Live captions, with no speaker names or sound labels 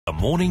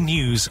morning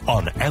news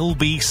on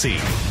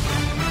LBC.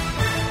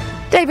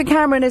 David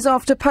Cameron is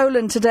off to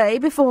Poland today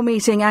before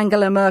meeting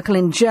Angela Merkel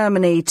in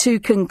Germany to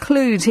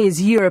conclude his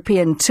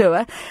European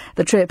tour.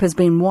 The trip has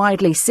been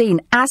widely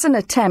seen as an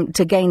attempt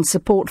to gain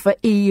support for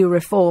EU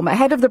reform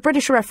ahead of the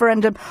British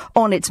referendum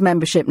on its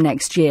membership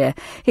next year.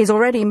 He's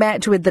already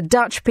met with the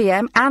Dutch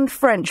PM and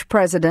French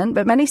President,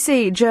 but many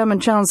see German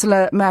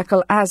Chancellor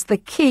Merkel as the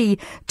key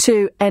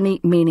to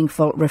any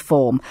meaningful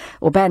reform.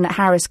 Well, Ben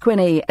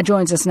Harris-Quinney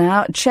joins us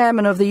now,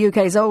 chairman of the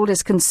UK's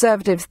oldest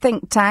conservative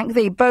think tank,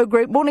 the Bow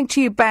Group. Morning to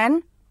you, Ben.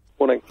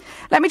 Morning.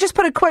 Let me just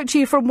put a quote to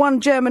you from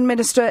one German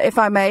minister, if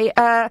I may,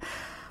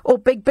 or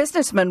big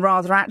businessman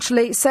rather,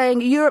 actually, saying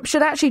Europe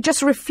should actually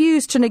just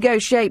refuse to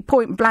negotiate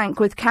point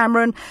blank with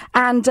Cameron.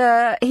 And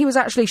he was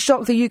actually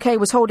shocked the UK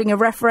was holding a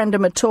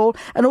referendum at all.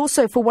 And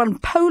also for one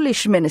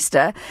Polish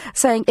minister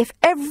saying if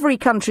every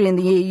country in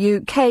the EU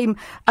came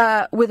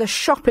with a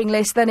shopping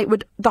list, then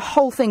the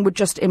whole thing would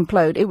just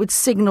implode. It would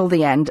signal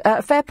the end.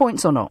 Fair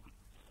points or not?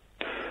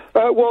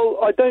 Well,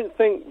 I don't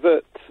think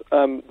that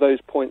those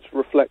points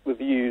reflect the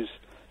views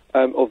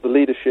of the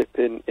leadership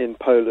in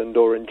Poland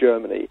or in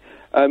Germany.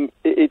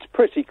 It's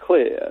pretty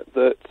clear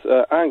that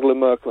Angela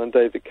Merkel and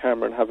David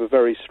Cameron have a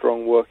very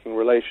strong working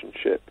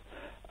relationship.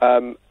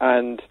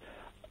 And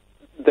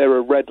there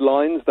are red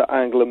lines that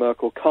Angela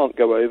Merkel can't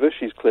go over.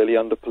 She's clearly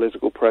under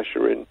political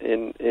pressure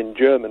in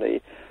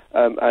Germany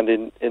and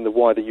in the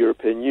wider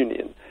European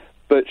Union.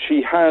 But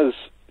she has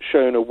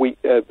shown a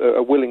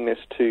willingness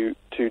to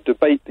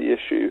debate the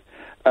issue,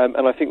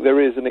 and I think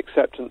there is an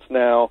acceptance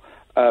now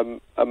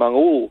among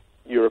all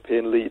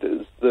European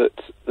leaders that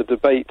the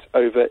debate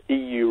over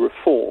EU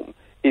reform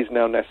is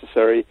now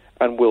necessary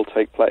and will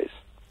take place.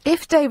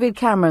 If David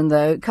Cameron,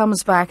 though,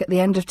 comes back at the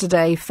end of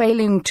today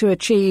failing to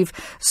achieve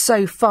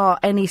so far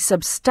any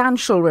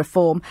substantial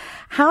reform,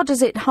 how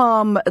does it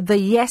harm the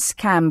Yes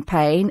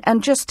campaign?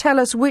 And just tell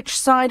us which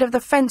side of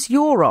the fence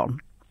you're on.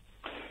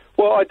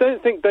 Well, I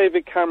don't think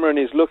David Cameron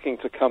is looking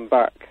to come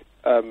back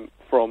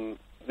from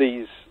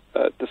these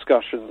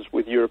discussions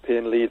with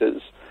European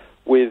leaders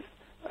with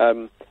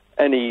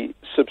any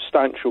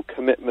substantial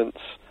commitments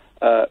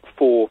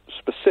for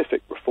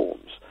specific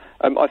reforms.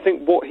 I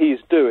think what he's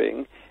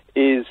doing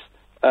is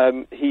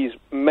he's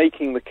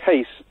making the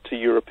case to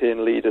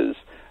European leaders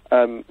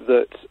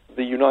that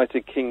the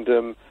United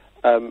Kingdom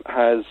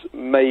has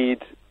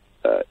made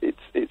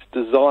its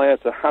desire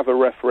to have a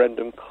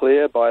referendum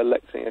clear by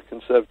electing a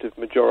Conservative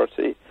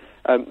majority.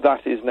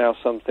 That is now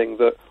something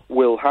that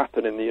will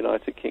happen in the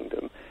United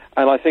Kingdom.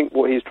 And I think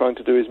what he's trying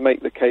to do is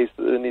make the case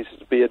that there needs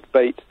to be a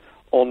debate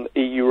on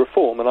EU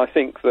reform. And I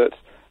think that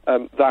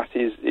that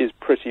is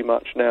pretty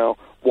much now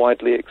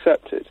widely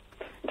accepted.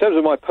 In terms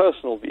of my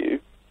personal view,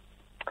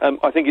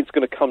 I think it's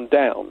going to come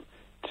down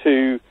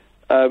to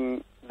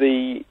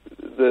the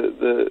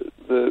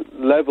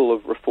level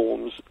of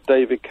reforms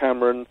David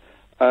Cameron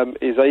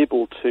is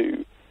able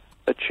to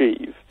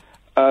achieve.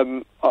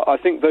 I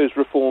think those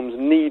reforms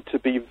need to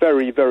be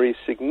very, very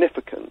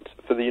significant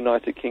for the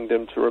United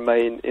Kingdom to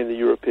remain in the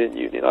European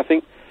Union. I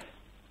think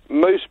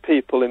most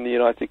people in the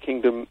United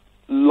Kingdom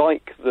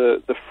like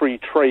the free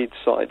trade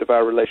side of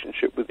our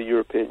relationship with the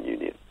European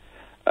Union,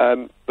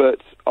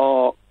 but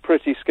are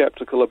pretty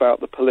sceptical about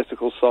the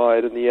political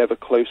side and the ever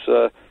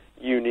closer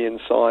union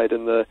side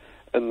and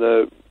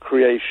the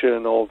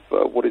creation of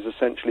what is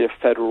essentially a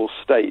federal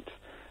state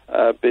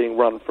being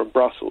run from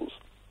Brussels.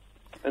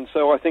 And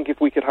so I think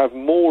if we could have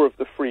more of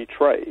the free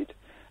trade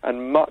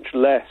and much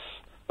less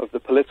of the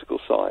political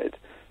side,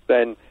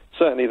 then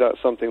certainly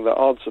that's something that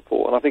I'd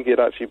support. And I think it'd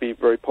actually be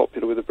very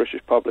popular with the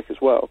British public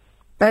as well.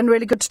 Ben,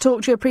 really good to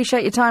talk to you.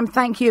 Appreciate your time.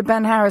 Thank you.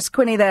 Ben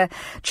Harris-Quinney there,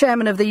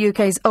 chairman of the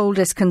UK's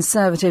oldest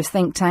conservative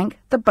think tank,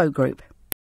 the Bow Group.